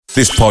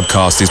This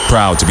podcast is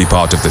proud to be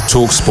part of the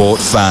TalkSport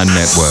Fan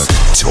Network.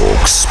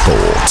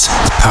 TalkSport.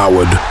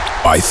 Powered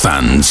by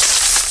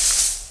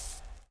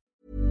fans.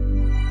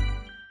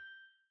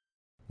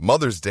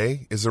 Mother's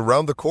Day is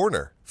around the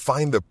corner.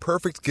 Find the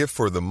perfect gift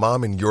for the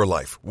mom in your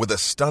life with a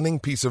stunning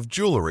piece of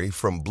jewelry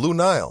from Blue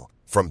Nile.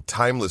 From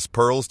timeless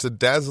pearls to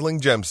dazzling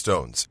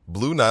gemstones,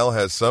 Blue Nile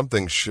has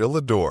something she'll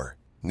adore.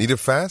 Need it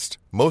fast?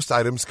 Most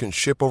items can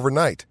ship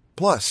overnight.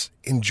 Plus,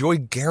 enjoy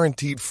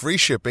guaranteed free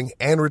shipping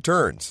and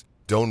returns.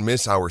 Don't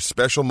miss our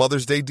special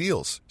Mother's Day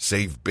deals.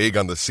 Save big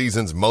on the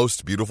season's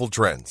most beautiful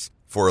trends.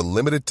 For a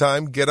limited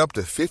time, get up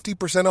to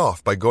 50%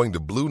 off by going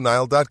to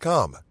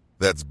BlueNile.com.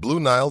 That's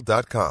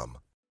BlueNile.com.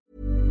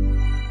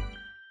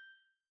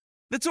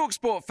 The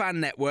TalkSport Fan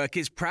Network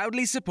is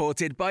proudly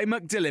supported by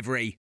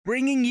McDelivery,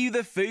 bringing you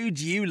the food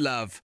you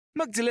love.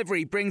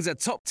 McDelivery brings a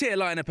top-tier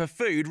lineup of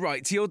food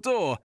right to your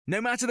door.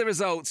 No matter the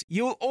result,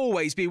 you'll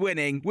always be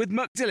winning with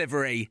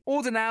McDelivery.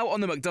 Order now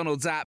on the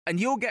McDonald's app and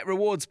you'll get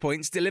rewards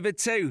points delivered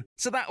too.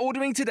 So that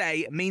ordering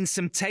today means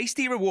some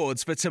tasty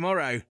rewards for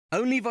tomorrow.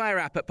 Only via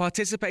app at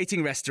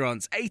participating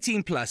restaurants.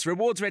 18 plus.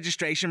 Rewards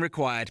registration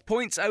required.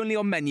 Points only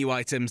on menu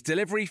items.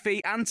 Delivery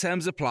fee and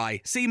terms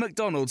apply. See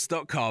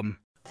mcdonalds.com.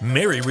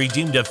 Mary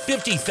redeemed a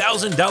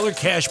 $50,000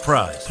 cash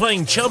prize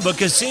playing Chumba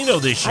Casino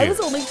this year. I was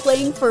only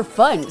playing for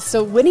fun,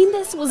 so winning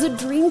this was a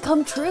dream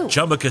come true.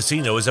 Chumba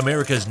Casino is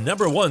America's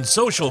 #1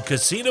 social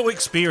casino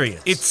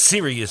experience. It's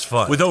serious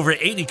fun. With over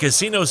 80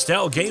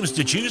 casino-style games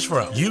to choose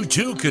from, you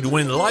too could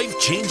win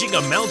life-changing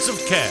amounts of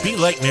cash. Be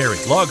like Mary.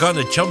 Log on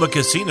to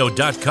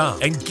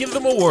ChumbaCasino.com and give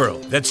them a whirl.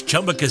 That's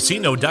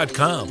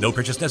ChumbaCasino.com. No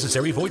purchase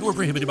necessary. Void or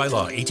prohibited by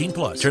law. 18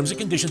 plus. Terms and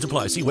conditions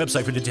apply. See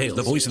website for details.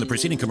 The voice in the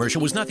preceding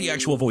commercial was not the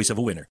actual voice of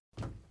a winner.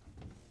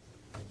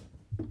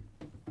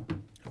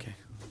 Okay.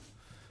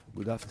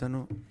 Good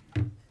afternoon.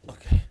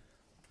 Okay.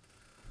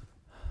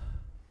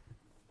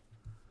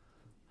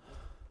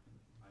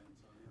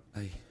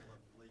 Hey.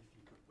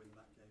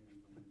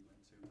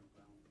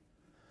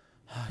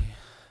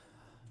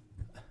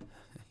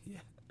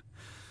 Yeah.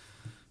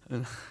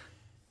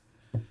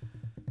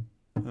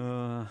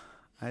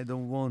 I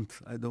don't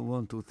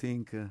want to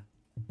think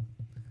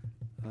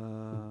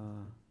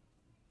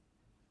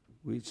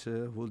which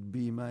would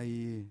be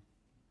my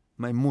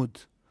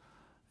mood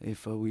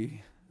if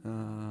we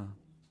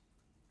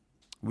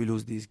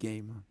lose this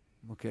game.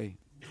 Okay,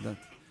 that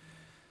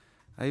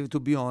I have to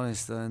be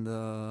honest, and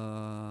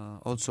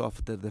also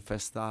after the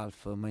first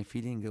half, my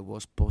feeling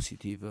was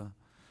positive.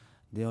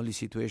 The only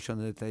situation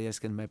that I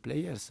asked my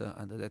players,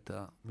 and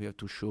that we have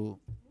to show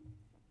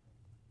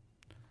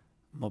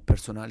more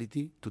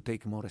personality, to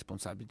take more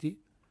responsibility,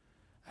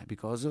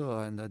 because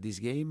and this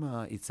game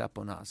it's up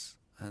on us.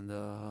 And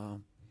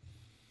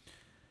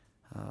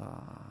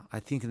I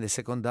think in the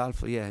second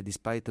half,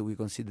 despite we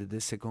conceded the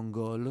second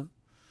goal,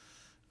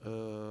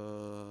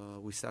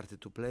 we started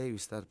to play. We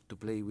started to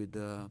play with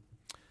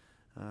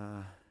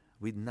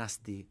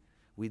nasty,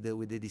 with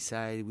the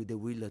desire, with the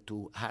will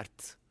to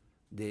hurt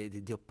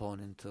the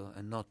opponent,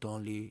 and not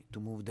only to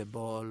move the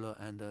ball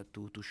and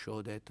to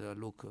show that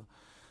look,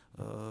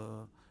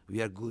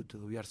 we are good,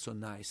 we are so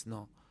nice.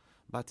 No,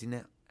 but in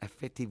an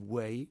effective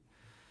way.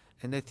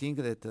 And I think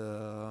that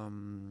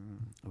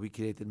we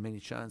created many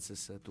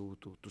chances to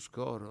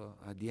score.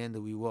 At the end,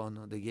 we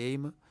won the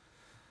game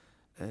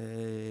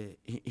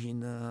in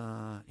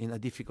a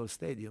difficult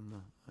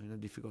stadium.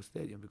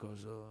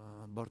 Because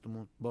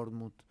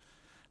Bournemouth,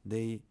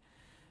 they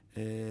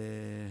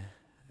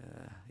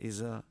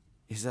is a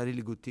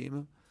really good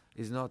team.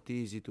 It's not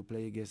easy to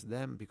play against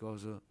them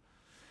because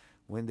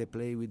when they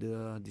play with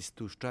these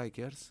two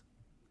strikers.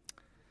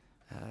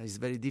 It's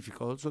very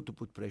difficult also to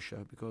put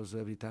pressure, because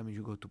every time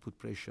you go to put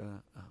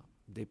pressure,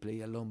 they play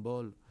a long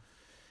ball,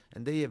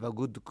 and they have a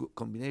good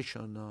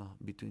combination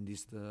between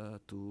these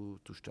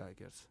two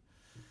strikers.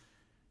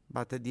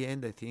 But at the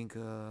end, I think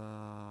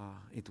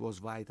it was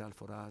vital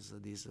for us,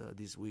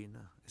 this win,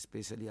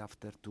 especially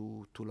after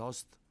two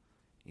lost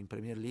in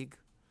Premier League.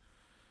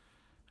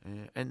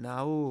 And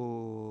now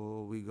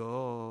we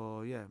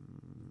go,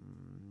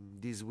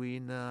 this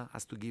win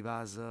has to give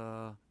us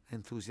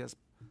enthusiasm,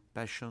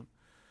 passion,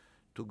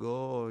 to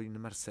go in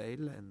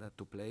Marseille and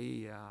to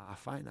play a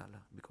final,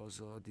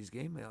 because this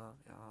game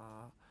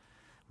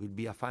will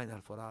be a final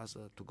for us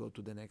to go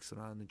to the next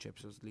round in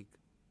Champions League.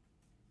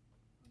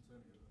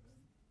 Antonio,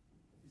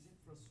 is it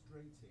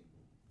frustrating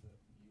that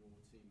your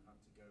team had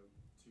to go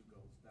 2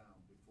 goals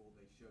down before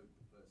they showed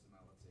the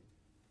personality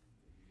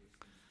that you wished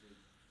them to do,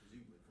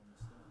 presumably from the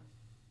start?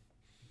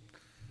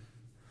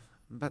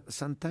 But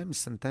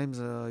sometimes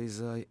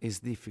it's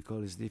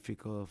difficult. It's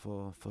difficult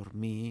for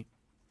me.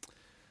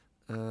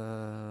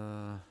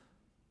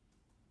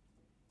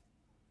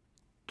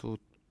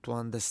 To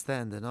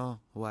understand,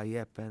 why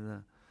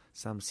happen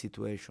some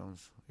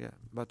situations.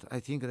 But I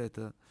think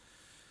that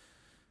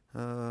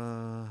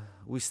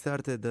we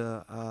started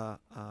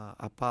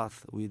a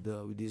path with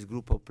this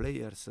group of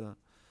players,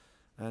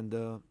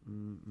 and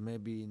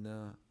maybe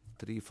in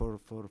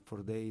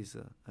 3-4 days,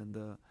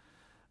 and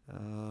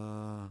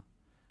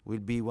will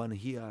be 1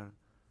 year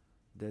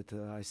that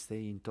I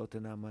stay in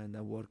Tottenham and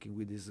I'm working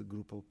with this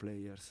group of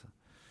players.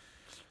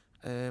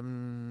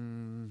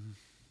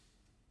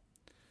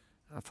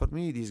 For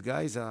me, these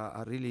guys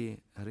are really,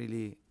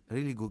 really,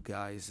 really good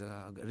guys,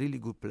 really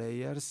good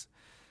players.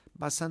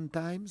 But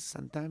sometimes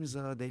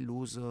they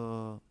lose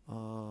the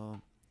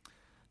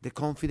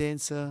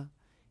confidence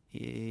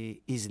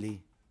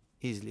easily.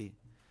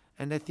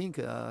 And I think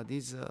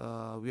this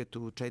we have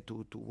to try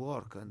to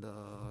work and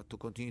to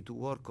continue to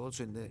work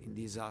also in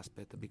this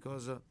aspect,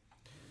 because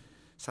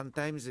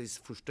sometimes it's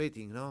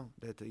frustrating, no?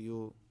 That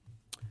you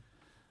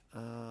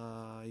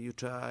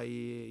try,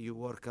 you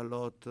work a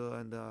lot,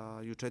 and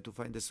you try to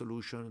find a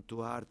solution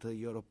to hurt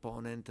your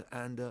opponent,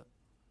 and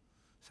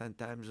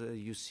sometimes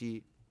you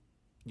see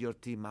your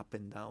team up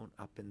and down.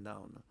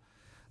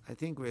 I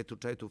think we have to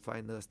try to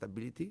find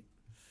stability.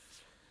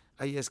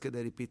 I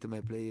repeat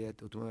my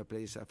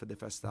players after the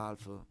first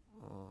half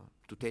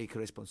to take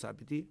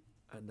responsibility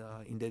and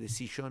in the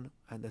decision,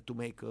 and to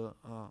make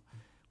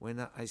when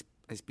I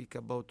speak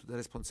about the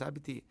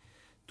responsibility,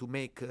 to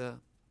make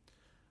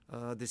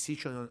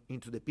decision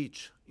into the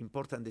pitch,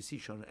 important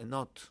decision, and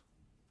not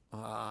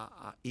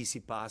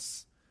easy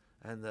pass.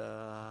 And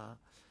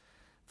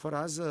for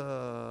us,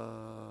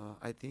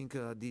 I think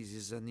this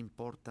is an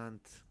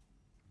important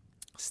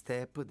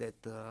step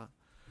that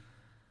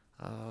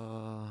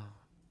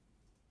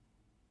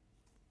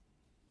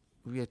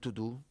we have to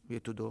do.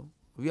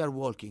 We are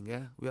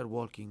walking. We are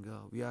walking.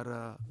 We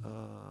are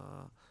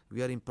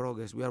in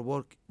progress. We are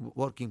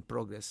work in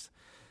progress.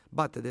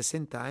 But at the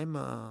same time,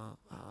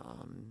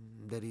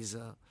 there is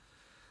a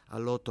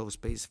lot of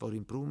space for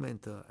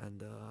improvement,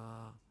 and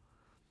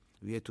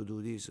we have to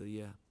do this.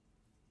 Yeah.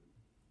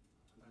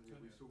 And we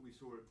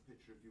saw a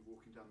picture of you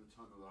walking down the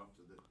tunnel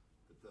after the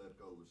third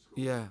goal was scored.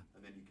 Yeah.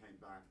 And then you came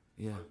back.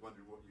 Yeah. I was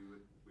wondering we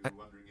were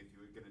wondering if you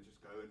were going to just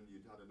go and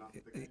you'd had enough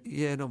of the game.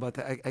 Yeah, no, but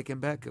I came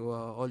back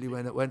only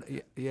when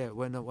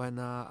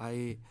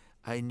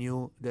I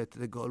knew that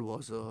the goal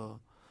was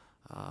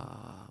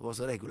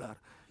regular.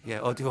 Yeah,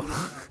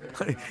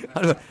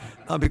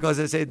 no, because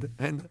I said,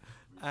 and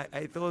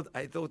I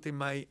thought in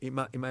my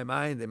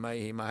mind, in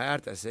my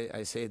heart, I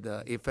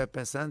said if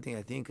happens something,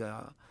 I think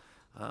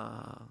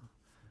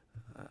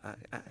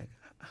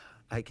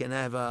I can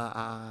have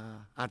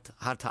a heart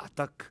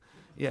attack.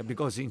 Yeah,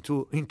 because in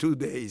 2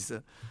 days,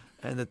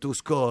 and to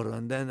score,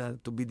 and then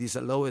to be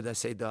disallowed, I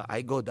said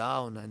I go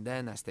down, and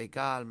then I stay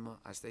calm,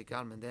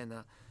 and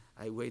then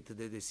I wait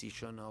the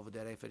decision of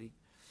the referee.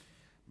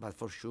 But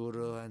for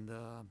sure, and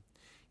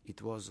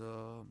it was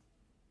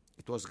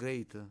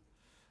great,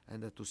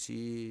 and to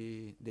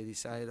see the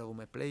desire of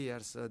my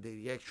players, the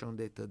reaction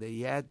that they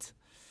had.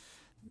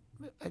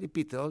 I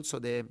repeat also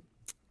the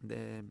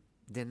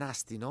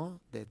nasty, no,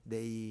 that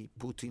they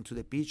put into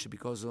the pitch,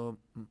 because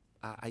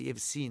I have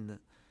seen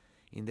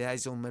in the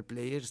eyes of my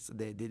players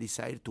the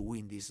desire to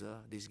win this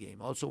game.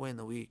 Also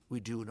when we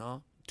drew,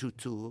 no,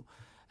 2-2,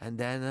 and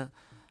then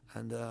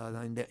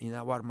in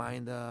our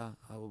mind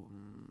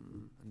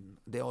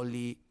the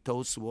only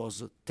thought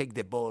was take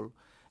the ball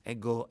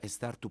and go and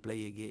start to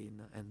play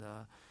again. And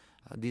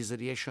this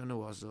reaction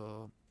was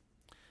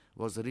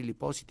really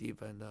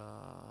positive, and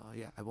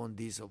I want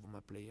this of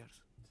my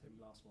players. Tim,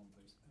 last one,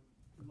 please.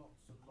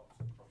 Lots and lots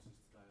of crosses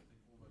today. I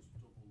think almost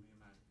double the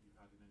amount you've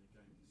had in any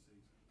game this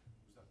season.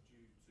 Was that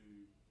due to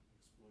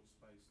exploit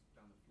space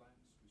down the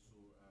flanks? We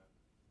saw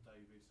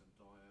Davis and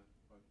Dyer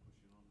both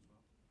pushing on as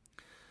well.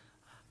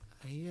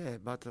 Yeah,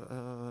 but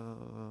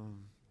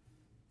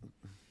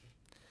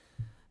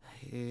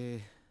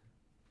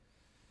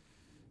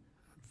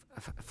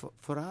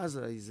for us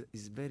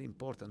is very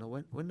important.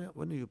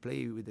 When you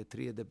play with the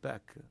three at the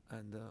back,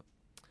 and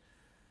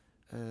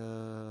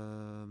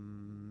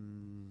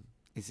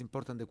it's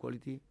important the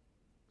quality.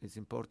 It's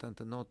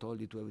important not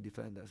only to have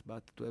defenders,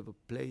 but to have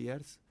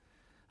players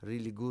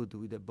really good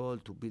with the ball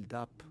to build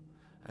up,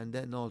 and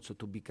then also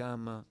to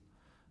become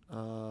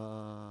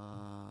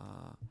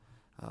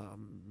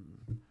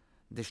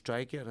the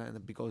striker,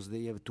 and because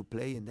they have to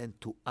play and then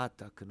to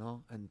attack,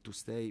 no, and to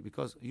stay,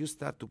 because you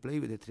start to play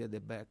with the three at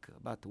the back,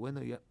 but when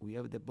we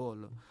have the ball,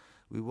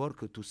 we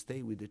work to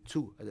stay with the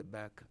two at the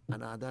back,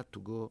 another to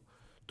go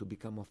to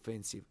become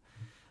offensive.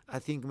 I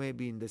think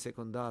maybe in the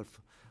second half,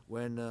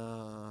 when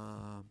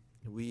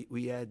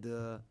we had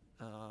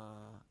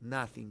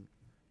nothing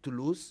to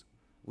lose,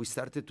 we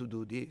started to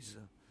do this.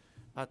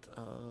 But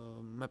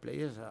my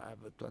players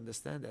have to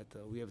understand that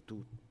we have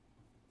to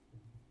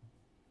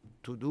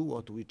do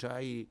what we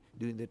try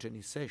during the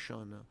training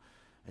session,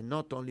 and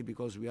not only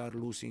because we are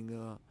losing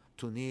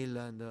 2-0,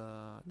 and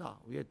no,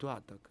 we have to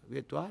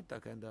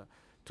attack, and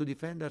two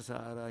defenders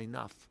are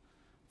enough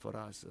for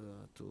us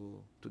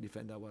to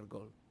defend our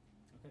goal.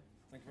 Okay,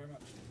 thank you very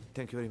much.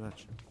 Thank you very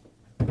much.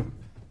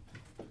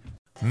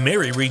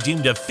 Mary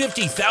redeemed a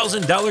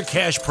 $50,000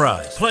 cash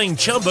prize playing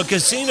Chumba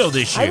Casino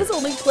this year. I was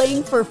only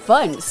playing for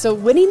fun, so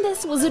winning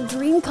this was a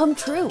dream come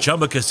true.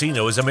 Chumba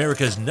Casino is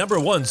America's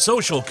 #1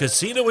 social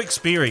casino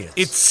experience.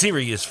 It's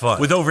serious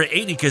fun. With over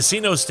 80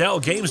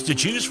 casino-style games to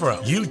choose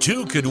from, you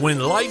too could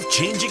win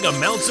life-changing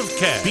amounts of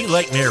cash. Be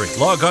like Mary.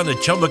 Log on to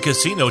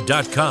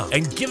ChumbaCasino.com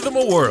and give them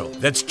a whirl.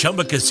 That's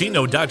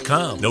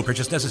ChumbaCasino.com. No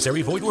purchase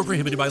necessary. Void where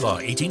prohibited by law.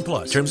 18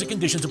 plus. Terms and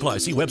conditions apply.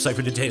 See website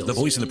for details. The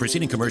voice in the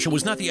preceding commercial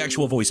was not the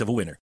actual voice of a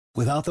winner.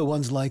 Without the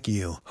ones like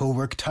you, who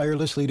work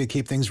tirelessly to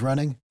keep things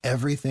running,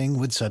 everything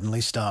would suddenly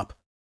stop.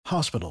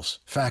 Hospitals,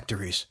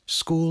 factories,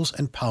 schools,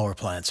 and power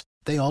plants,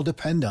 they all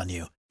depend on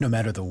you. No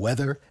matter the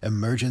weather,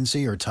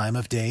 emergency, or time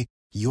of day,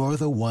 you're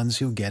the ones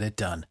who get it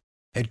done.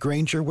 At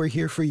Grainger, we're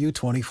here for you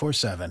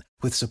 24/7,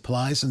 with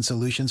supplies and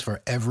solutions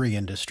for every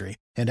industry,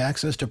 and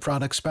access to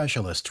product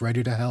specialists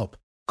ready to help.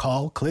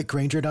 Call, click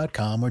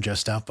Grainger.com, or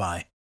just stop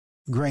by.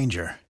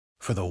 Grainger,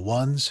 for the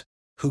ones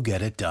who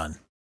get it done.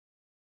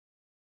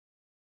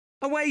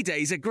 Away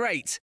days are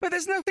great, but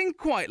there's nothing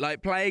quite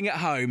like playing at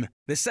home.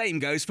 The same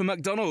goes for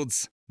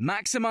McDonald's.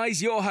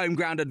 Maximise your home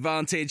ground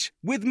advantage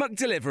with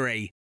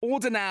McDelivery.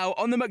 Order now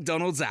on the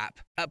McDonald's app.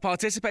 At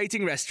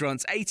participating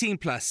restaurants, 18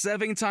 plus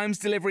serving times,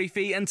 delivery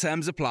fee and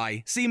terms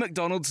apply. See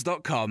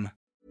mcdonalds.com.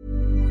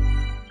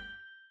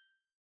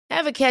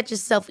 Ever catch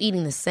yourself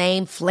eating the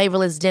same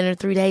flavorless dinner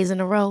 3 days in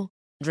a row?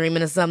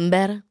 Dreaming of something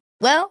better?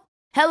 Well,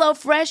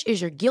 HelloFresh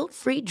is your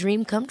guilt-free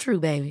dream come true,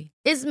 baby.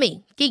 It's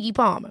me, Keke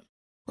Palmer.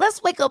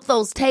 Let's wake up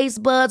those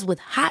taste buds with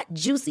hot,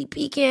 juicy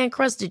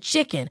pecan-crusted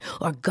chicken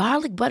or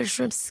garlic butter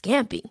shrimp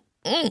scampi.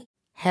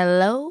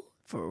 Hello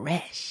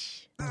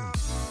Fresh.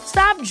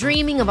 Stop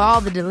dreaming of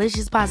all the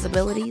delicious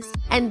possibilities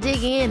and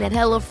dig in at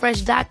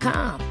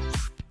HelloFresh.com.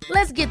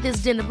 Let's get this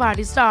dinner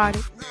party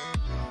started.